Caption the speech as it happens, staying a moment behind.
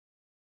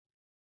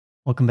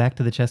Welcome back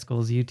to the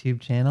ChessGoals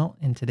YouTube channel.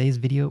 In today's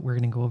video, we're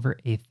going to go over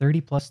a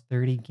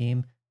 30+30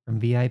 game from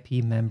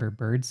VIP member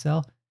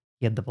Birdsell.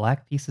 He had the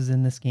black pieces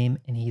in this game,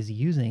 and he's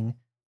using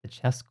the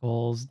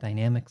ChessGoals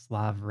Dynamic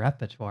Slav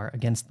repertoire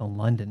against the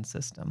London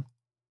system.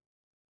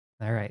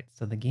 All right,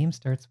 so the game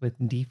starts with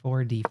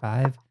d4,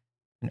 d5,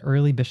 an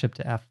early bishop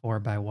to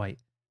f4 by white.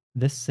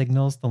 This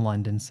signals the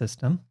London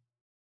system,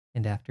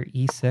 and after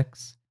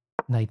e6,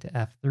 knight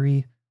to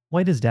f3,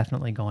 white is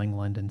definitely going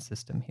London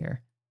system here.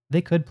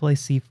 They could play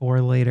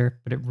c4 later,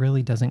 but it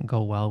really doesn't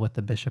go well with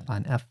the bishop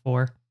on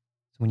f4. So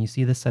when you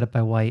see this set up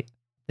by white,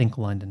 think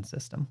London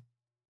system.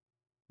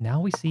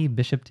 Now we see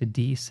bishop to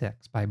d6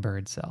 by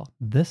Birdsell.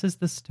 This is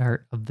the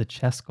start of the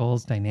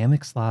ChessGoals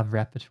Dynamic Slav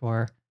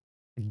repertoire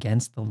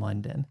against the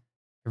London.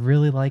 I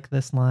really like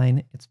this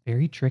line. It's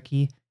very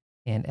tricky,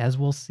 and as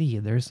we'll see,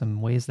 there's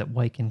some ways that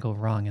white can go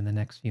wrong in the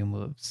next few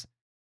moves.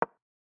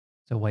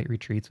 So white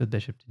retreats with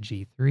bishop to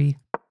g3,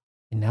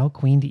 and now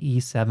queen to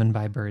e7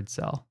 by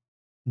Birdsell.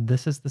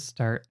 This is the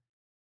start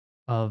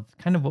of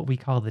kind of what we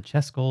call the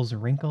ChessGoals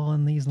wrinkle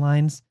in these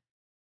lines,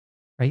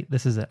 right?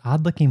 This is an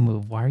odd-looking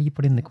move. Why are you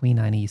putting the queen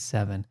on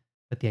e7?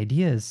 But the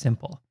idea is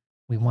simple.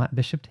 We want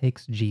bishop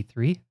takes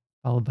g3,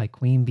 followed by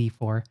queen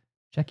b4,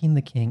 checking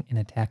the king and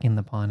attacking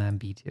the pawn on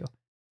b2.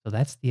 So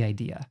that's the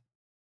idea.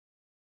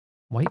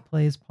 White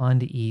plays pawn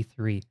to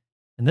e3.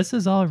 And this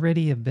is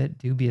already a bit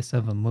dubious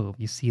of a move.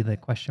 You see the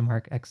question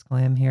mark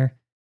exclam here.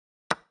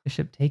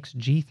 Bishop takes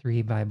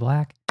g3 by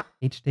black,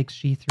 h takes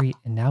g3,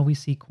 and now we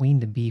see queen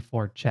to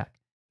b4 check.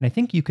 And I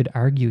think you could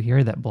argue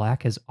here that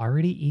black has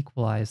already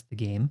equalized the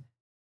game,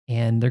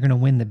 and they're going to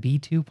win the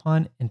b2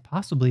 pawn and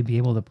possibly be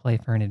able to play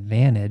for an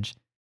advantage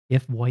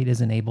if white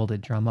isn't able to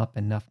drum up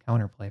enough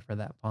counterplay for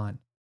that pawn.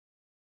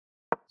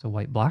 So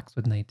white blocks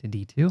with knight to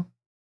d2,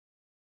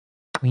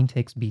 queen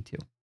takes b2.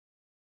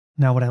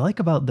 Now, what I like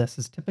about this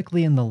is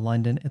typically in the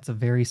London, it's a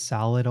very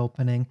solid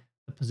opening.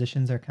 The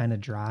positions are kind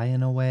of dry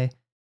in a way,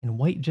 and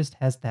white just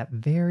has that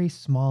very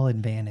small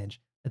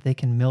advantage that they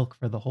can milk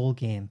for the whole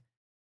game.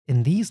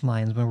 In these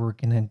lines, when we're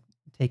going to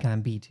take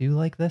on b2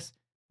 like this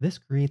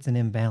creates an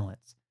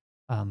imbalance.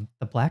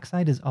 The black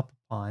side is up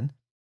a pawn,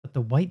 but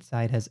the white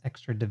side has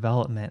extra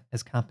development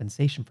as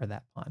compensation for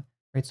that pawn,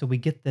 right? So we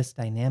get this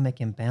dynamic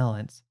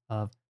imbalance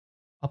of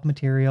up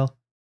material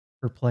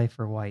for play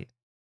for white.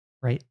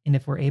 Right? And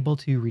if we're able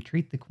to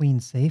retreat the queen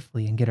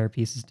safely and get our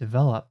pieces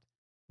developed,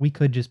 we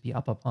could just be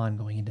up a pawn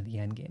going into the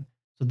endgame.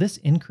 So this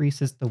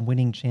increases the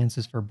winning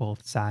chances for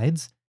both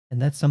sides,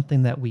 and that's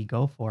something that we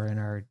go for in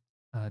our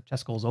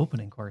ChessGoals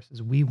opening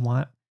courses. We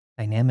want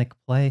dynamic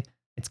play.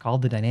 It's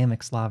called the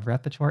Dynamic Slav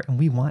repertoire, and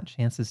we want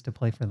chances to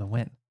play for the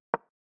win.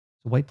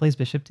 So white plays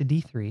bishop to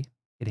d3,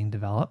 getting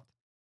developed.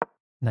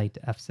 Knight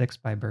to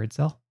f6 by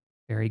Birdsell.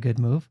 Very good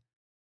move.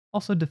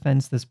 Also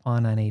defends this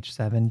pawn on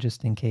h7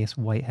 just in case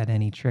white had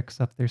any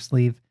tricks up their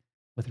sleeve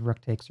with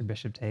rook takes or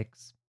bishop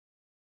takes.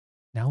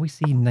 Now we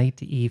see knight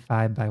to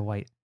e5 by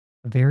white.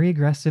 A very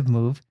aggressive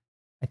move.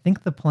 I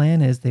think the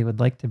plan is they would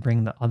like to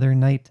bring the other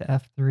knight to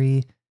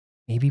f3,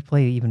 maybe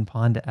play even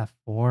pawn to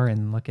f4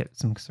 and look at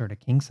some sort of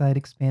kingside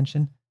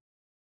expansion.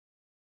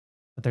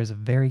 But there's a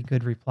very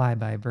good reply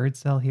by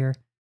Birdsell here.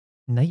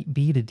 Knight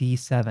b to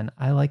d7.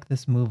 I like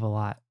this move a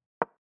lot.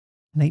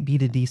 Knight b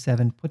to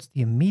d7 puts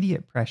the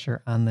immediate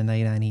pressure on the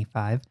knight on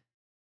e5,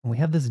 and we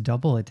have this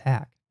double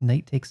attack.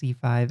 Knight takes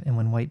e5, and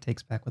when white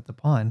takes back with the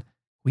pawn,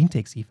 queen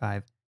takes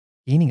e5,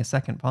 gaining a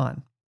second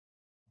pawn.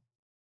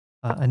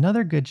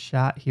 Another good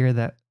shot here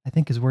that I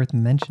think is worth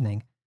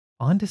mentioning,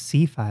 pawn to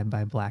c5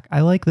 by black.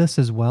 I like this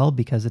as well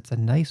because it's a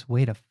nice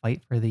way to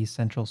fight for these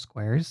central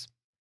squares.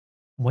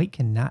 White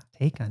cannot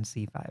take on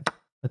c5.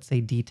 Let's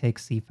say d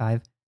takes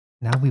c5.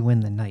 Now we win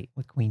the knight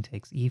with queen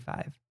takes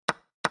e5.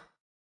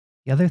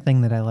 The other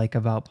thing that I like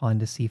about pawn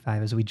to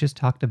c5 is we just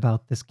talked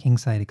about this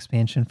kingside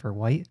expansion for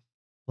white.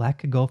 Black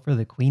could go for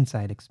the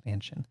queenside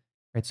expansion,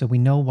 right? So we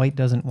know white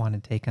doesn't want to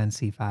take on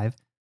c5.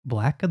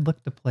 Black could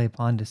look to play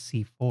pawn to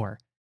c4,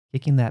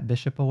 kicking that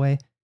bishop away,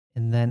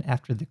 and then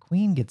after the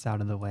queen gets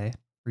out of the way,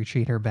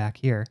 retreat her back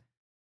here.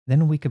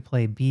 Then we could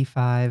play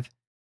b5,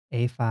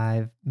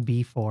 a5,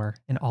 b4,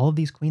 and all of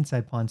these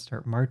queenside pawns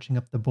start marching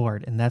up the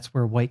board, and that's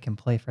where white can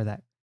play for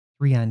that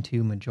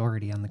 3-on-2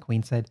 majority on the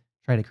queenside,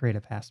 try to create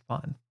a passed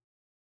pawn.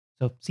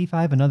 So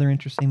c5, another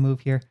interesting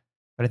move here,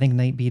 but I think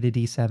knight b to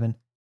d7,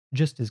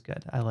 just as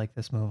good. I like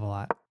this move a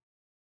lot.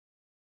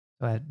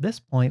 So at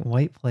this point,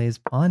 white plays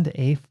pawn to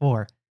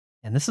a4,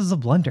 and this is a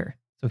blunder.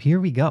 So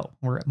here we go.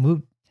 We're at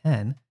move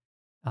 10.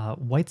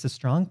 White's a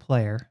strong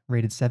player,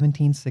 rated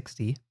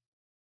 1760.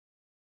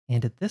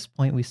 And at this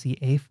point, we see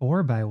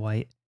a4 by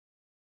white,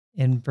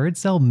 and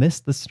Birdsell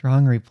missed the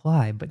strong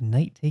reply, but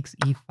knight takes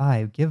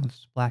e5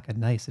 gives black a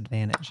nice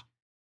advantage.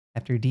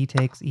 After d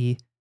takes e,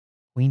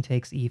 queen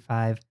takes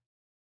e5,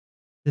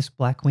 this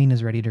black queen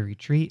is ready to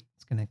retreat.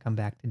 It's going to come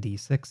back to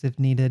d6 if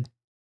needed.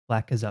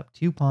 Black is up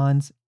 2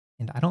 pawns,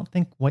 and I don't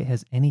think white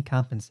has any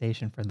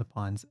compensation for the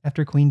pawns.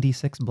 After queen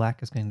d6,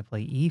 black is going to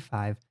play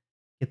e5,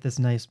 get this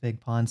nice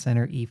big pawn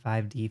center,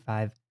 e5,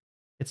 d5.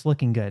 It's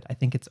looking good. I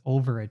think it's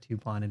over a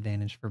 2-pawn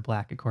advantage for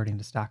black according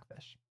to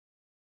Stockfish.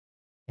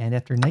 And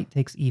after knight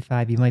takes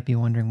e5, you might be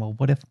wondering, well,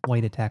 what if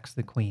white attacks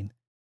the queen?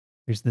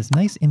 There's this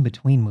nice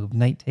in-between move,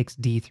 knight takes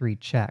d3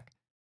 check.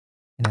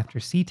 And after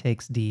c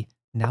takes d,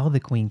 now the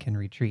queen can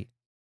retreat.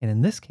 And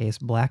in this case,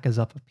 black is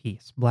up a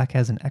piece. Black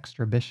has an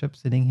extra bishop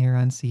sitting here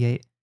on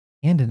c8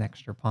 and an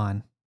extra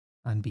pawn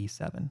on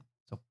b7.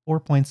 So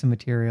 4 points of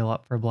material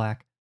up for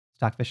black.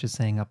 Stockfish is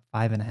saying up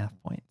 5.5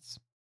 points.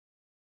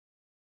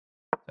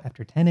 So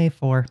after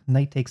 10a4,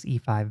 knight takes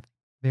e5.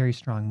 Very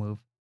strong move.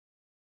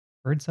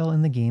 Birdsell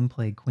in the game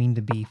played queen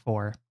to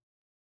b4.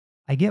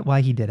 I get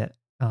why he did it.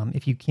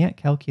 If you can't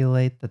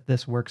calculate that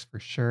this works for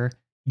sure,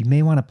 you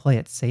may want to play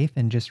it safe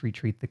and just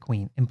retreat the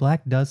queen. And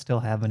black does still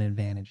have an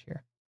advantage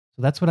here.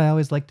 So that's what I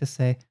always like to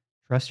say.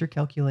 Trust your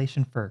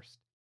calculation first.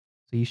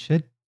 So you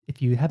should,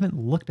 if you haven't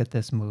looked at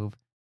this move,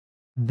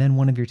 then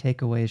one of your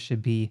takeaways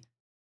should be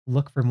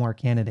look for more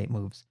candidate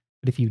moves.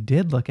 But if you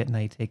did look at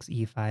knight takes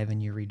e5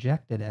 and you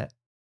rejected it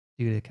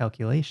due to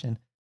calculation,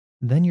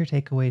 then your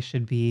takeaway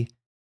should be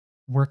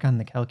work on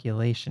the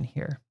calculation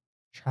here.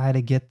 Try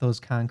to get those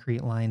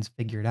concrete lines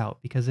figured out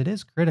because it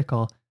is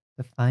critical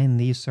to find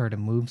these sort of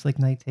moves like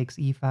knight takes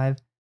e5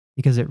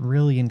 because it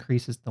really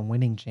increases the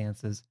winning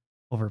chances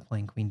over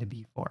playing queen to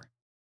b4.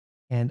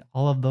 And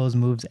all of those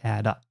moves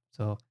add up.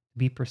 So to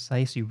be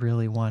precise, you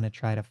really want to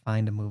try to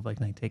find a move like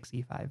knight takes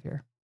e5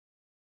 here.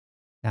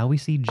 Now we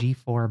see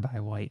g4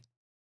 by white.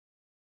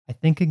 I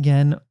think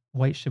again,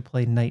 white should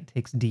play knight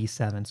takes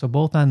d7. So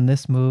both on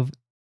this move,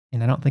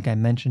 and I don't think I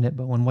mentioned it,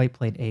 but when white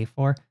played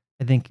a4,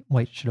 I think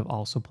white should have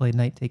also played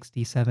knight takes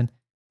d7.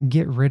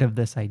 Get rid of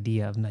this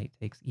idea of knight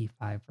takes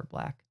e5 for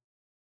black.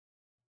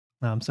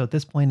 So at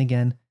this point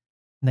again,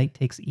 knight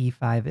takes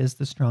e5 is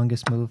the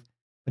strongest move,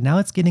 but now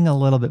it's getting a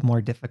little bit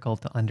more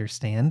difficult to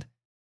understand.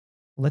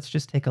 Let's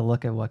just take a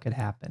look at what could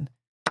happen.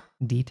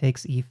 D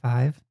takes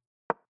e5,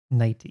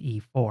 knight to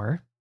e4.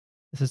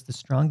 This is the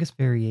strongest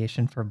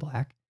variation for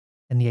black.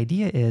 And the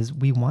idea is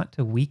we want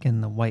to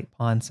weaken the white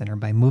pawn center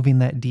by moving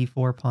that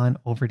d4 pawn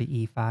over to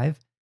e5.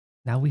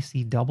 Now we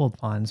see doubled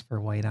pawns for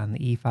white on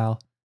the e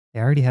file. They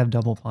already have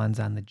double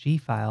pawns on the g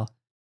file.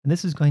 And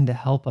this is going to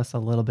help us a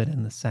little bit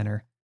in the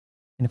center.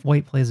 And if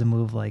white plays a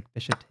move like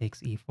bishop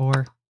takes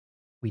e4,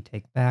 we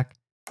take back.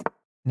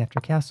 And after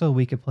castle,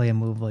 we could play a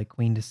move like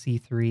queen to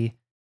c3,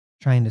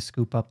 trying to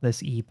scoop up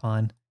this e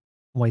pawn.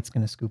 White's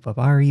going to scoop up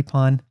our e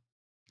pawn.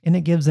 And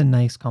it gives a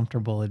nice,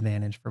 comfortable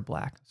advantage for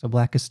black. So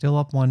black is still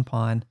up one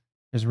pawn.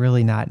 There's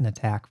really not an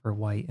attack for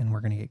white, and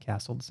we're going to get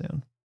castled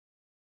soon.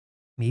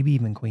 Maybe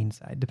even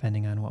queenside,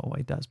 depending on what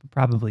white does, but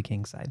probably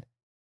kingside.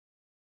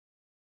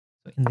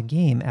 So in the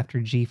game, after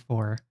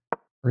g4,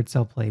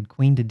 Birdsell played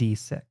queen to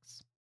d6.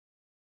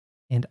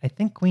 And I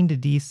think queen to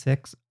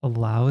d6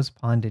 allows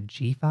pawn to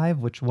g5,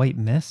 which white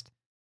missed.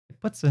 It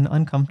puts an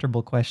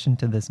uncomfortable question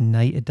to this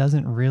knight. It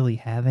doesn't really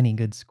have any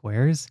good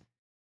squares.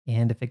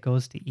 And if it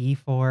goes to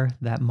e4,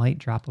 that might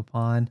drop a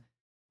pawn.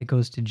 If it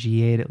goes to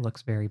g8, it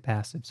looks very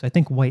passive. So I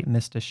think white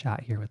missed a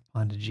shot here with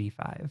pawn to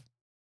g5.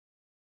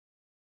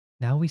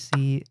 Now we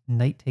see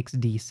knight takes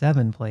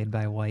d7 played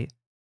by white.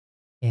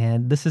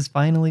 And this is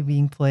finally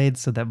being played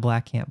so that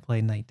black can't play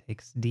knight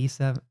takes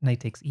d7, knight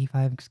takes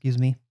e5, excuse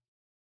me.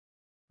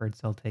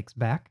 Birdsell takes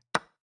back.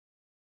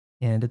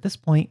 And at this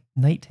point,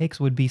 knight takes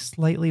would be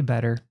slightly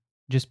better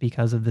just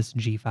because of this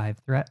g5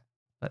 threat,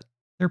 but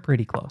they're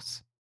pretty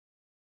close.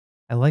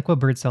 I like what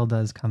Birdsell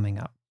does coming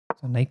up.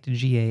 So knight to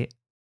g8.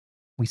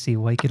 We see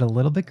white get a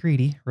little bit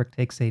greedy. Rook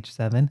takes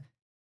h7.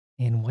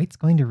 And white's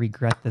going to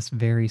regret this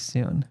very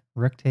soon.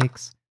 Rook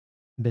takes,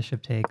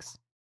 bishop takes,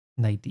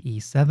 knight to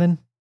e7.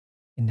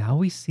 And now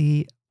we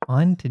see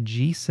pawn to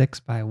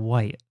g6 by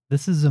white.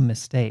 This is a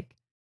mistake.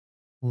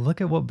 Look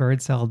at what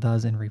Birdsell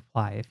does in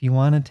reply. If you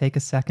want to take a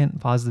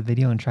second, pause the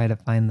video and try to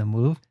find the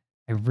move,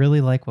 I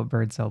really like what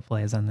Birdsell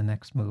plays on the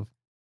next move.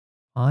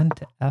 Pawn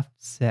to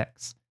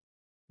f6.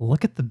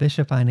 Look at the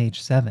bishop on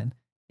h7.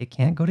 It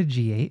can't go to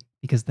g8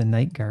 because the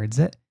knight guards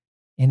it,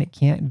 and it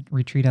can't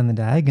retreat on the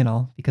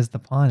diagonal because the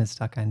pawn is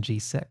stuck on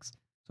g6.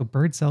 So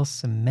Birdsell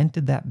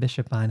cemented that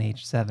bishop on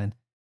h7.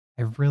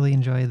 I really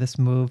enjoy this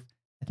move.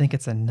 I think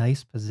it's a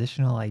nice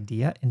positional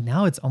idea, and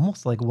now it's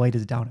almost like white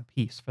is down a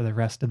piece for the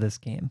rest of this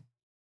game.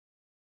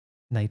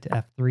 Knight to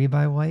f3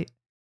 by white.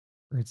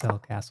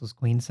 Birdsell castles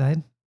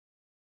queenside.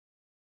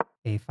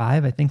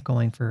 a5, I think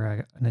going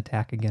for an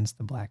attack against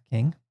the black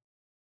king.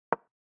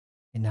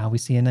 And now we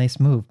see a nice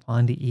move,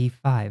 pawn to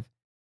e5,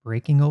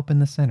 breaking open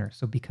the center.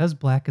 So because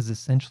black is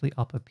essentially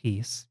up a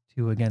piece,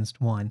 2 against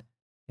 1,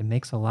 it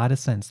makes a lot of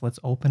sense. Let's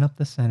open up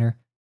the center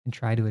and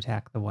try to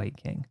attack the white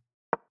king.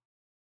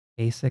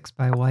 a6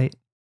 by white.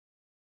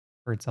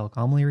 Birdsell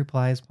calmly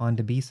replies, pawn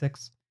to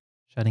b6,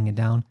 shutting it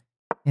down.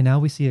 And now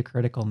we see a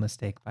critical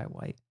mistake by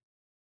white.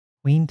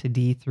 Queen to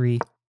d3.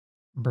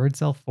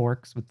 Birdsell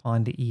forks with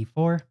pawn to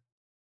e4.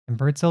 And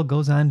Birdsell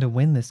goes on to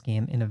win this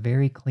game in a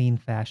very clean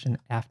fashion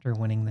after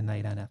winning the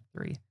knight on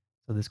f3.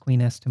 So this queen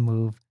has to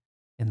move,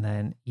 and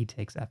then e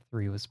takes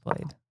f3 was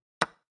played.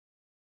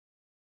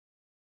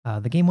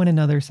 The game went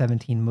another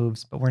 17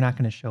 moves, but we're not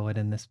going to show it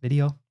in this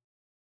video.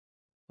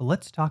 But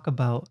let's talk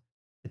about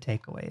the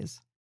takeaways.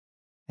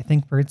 I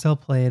think Birdsell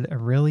played a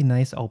really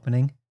nice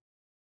opening,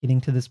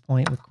 getting to this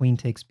point with queen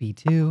takes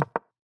b2,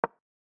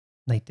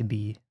 knight to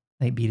b,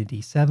 knight b to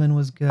d7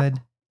 was good,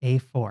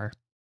 a4. So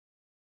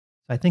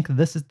I think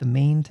this is the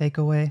main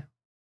takeaway,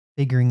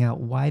 figuring out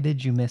why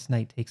did you miss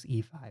knight takes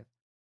e5?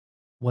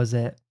 Was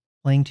it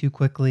playing too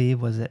quickly?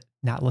 Was it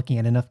not looking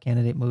at enough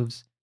candidate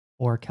moves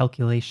or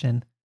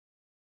calculation?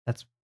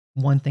 That's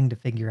one thing to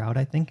figure out,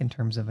 I think, in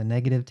terms of a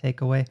negative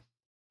takeaway.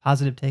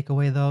 Positive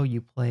takeaway, though, you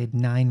played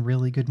 9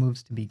 really good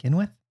moves to begin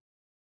with.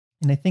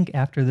 And I think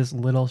after this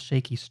little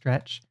shaky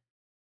stretch,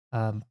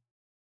 um,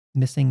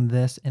 missing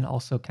this and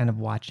also kind of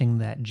watching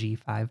that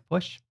g5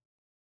 push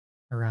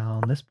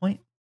around this point.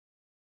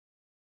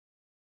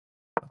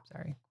 Oh,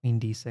 sorry, queen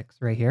d6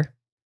 right here.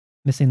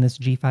 Missing this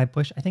g5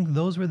 push. I think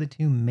those were the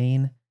two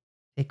main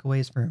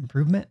takeaways for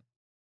improvement.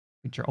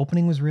 But your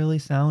opening was really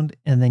sound,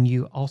 and then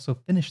you also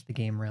finished the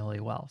game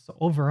really well. So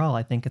overall,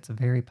 I think it's a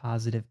very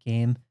positive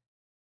game.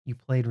 You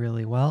played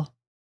really well,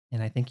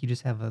 and I think you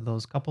just have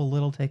those couple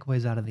little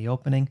takeaways out of the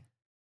opening.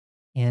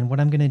 And what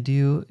I'm going to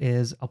do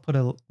is I'll put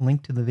a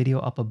link to the video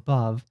up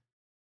above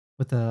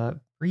with a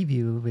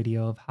preview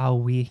video of how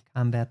we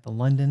combat the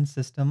London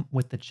system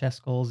with the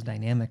ChessGoals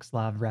Dynamic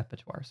Slav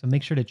repertoire. So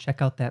make sure to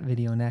check out that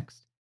video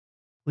next.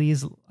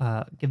 Please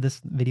give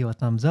this video a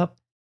thumbs up,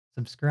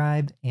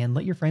 subscribe, and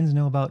let your friends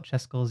know about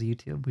ChessGoals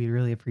YouTube. We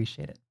really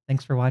appreciate it.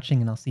 Thanks for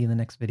watching, and I'll see you in the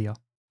next video.